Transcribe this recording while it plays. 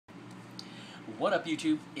What up,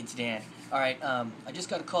 YouTube? It's Dan. Alright, I just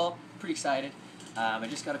got a call. Pretty excited. I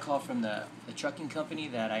just got a call from the trucking company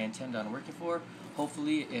that I intend on working for.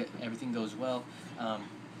 Hopefully everything goes well.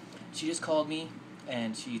 She just called me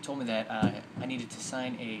and she told me that I needed to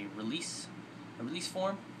sign a release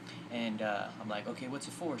form. And I'm like, okay, what's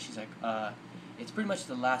it for? She's like, it's pretty much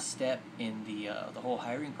the last step in the whole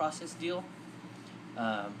hiring process deal.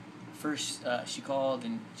 First, she called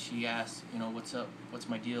and she asked, what's up, what's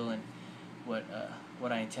my deal, and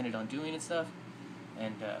what I intended on doing and stuff.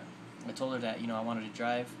 And I told her that I wanted to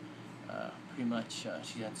drive. Pretty much,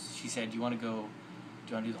 she said, do you want to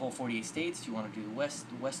do the whole 48 states? Do you want to do the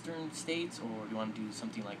western states, or do you want to do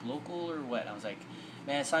something like local or what? I was like,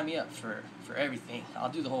 man, sign me up for everything. I'll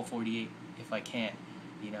do the whole 48 if I can,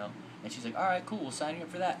 And she's like, all right, cool, we'll sign you up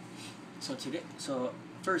for that. So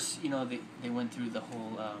first, they went through the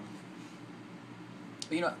whole.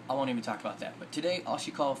 But I won't even talk about that. But today, all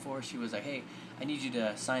she called for, she was like, hey, I need you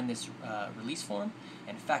to sign this release form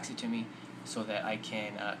and fax it to me so that I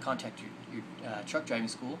can contact your truck driving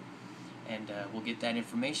school, and we'll get that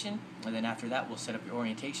information, and then after that, we'll set up your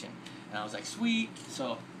orientation. And I was like, sweet.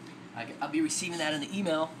 So I'll be receiving that in the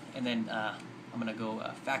email, and then I'm gonna go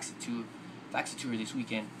fax it to her this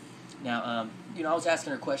weekend. Now, I was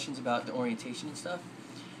asking her questions about the orientation and stuff,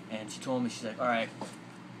 and she told me, she's like, all right,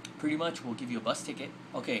 pretty much we'll give you a bus ticket.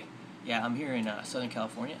 Okay, yeah, I'm here in Southern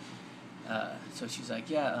California. So she's like,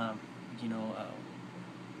 yeah,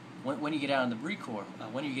 when you get out on the Marine Corps,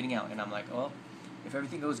 when are you getting out? And I'm like, oh, if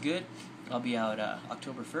everything goes good, I'll be out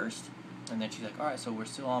October 1st. And then she's like, all right, so we're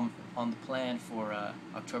still on the plan for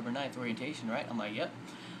October 9th orientation, right? I'm like, yep,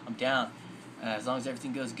 I'm down. As long as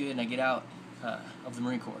everything goes good and I get out of the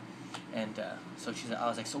Marine Corps. And so I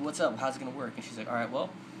was like, so what's up? How's it going to work? And she's like, all right,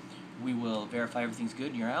 well, we will verify everything's good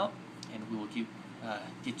and you're out, and we will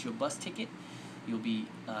get you a bus ticket. You'll be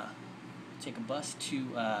take a bus to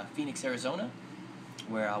Phoenix, Arizona,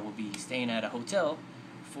 where I will be staying at a hotel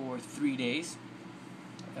for 3 days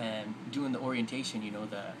and doing the orientation.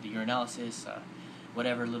 The urinalysis,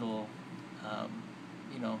 whatever little,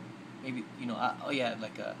 maybe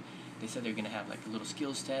they said they're gonna have like a little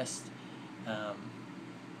skills test.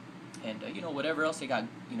 And whatever else they got,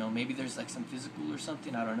 maybe there's like some physical or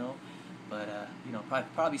something, I don't know, but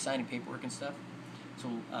probably signing paperwork and stuff.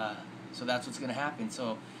 So that's what's gonna happen.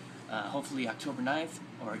 So hopefully October 9th,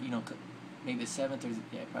 or maybe the 7th, or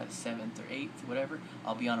probably the 7th or 8th, whatever,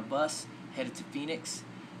 I'll be on a bus headed to Phoenix.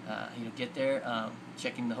 Get there,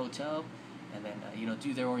 check in the hotel, and then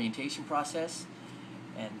do their orientation process,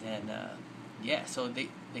 and then so they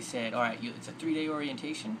said, all right, it's a 3-day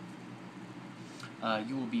orientation.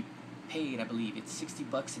 You will be paid, I believe it's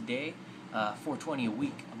 $60 a day, $420 a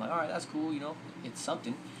week. I'm like, all right, that's cool, it's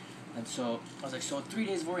something. And so I was like, so 3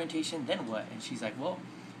 days of orientation, then what? And she's like, well,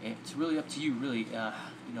 it's really up to you, really,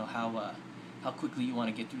 how quickly you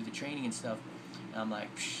want to get through the training and stuff. And I'm like,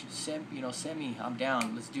 send me, I'm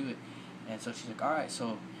down, let's do it. And so she's like, all right.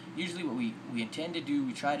 So usually what we intend to do,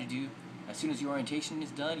 we try to do, as soon as the orientation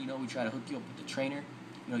is done, we try to hook you up with the trainer,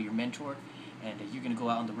 your mentor, and you're gonna go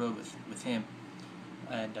out on the road with him.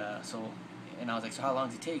 And and I was like, so how long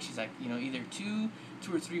does it take? She's like, either 2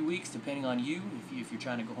 or 3 weeks, depending on you, if you're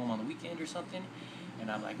trying to go home on the weekend or something.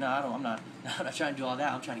 And I'm like, no, I'm not trying to do all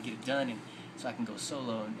that. I'm trying to get it done, and so I can go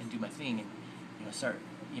solo and do my thing, and start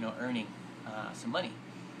earning some money.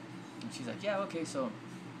 And she's like, yeah, okay. So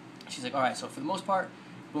she's like, all right, so for the most part,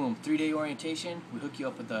 boom, 3-day orientation, we hook you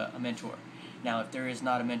up with a mentor. Now, if there is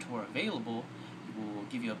not a mentor available, we'll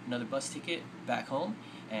give you another bus ticket back home,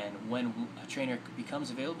 and when a trainer becomes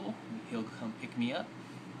available, he'll come pick me up,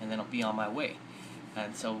 and then I'll be on my way.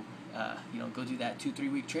 And so go do that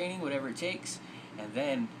 2-3 week training, whatever it takes, and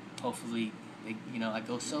then hopefully I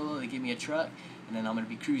go solo, they give me a truck, and then I'm going to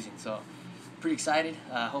be cruising. So pretty excited.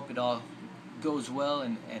 Hope it all goes well,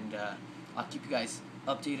 and I'll keep you guys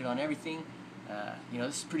updated on everything.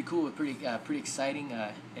 This is pretty cool, pretty exciting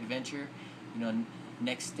adventure.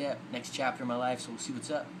 Next step, next chapter of my life. So we'll see what's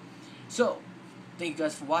up. So thank you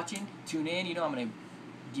guys for watching. Tune in. I'm gonna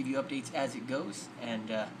give you updates as it goes, and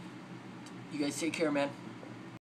you guys take care, man.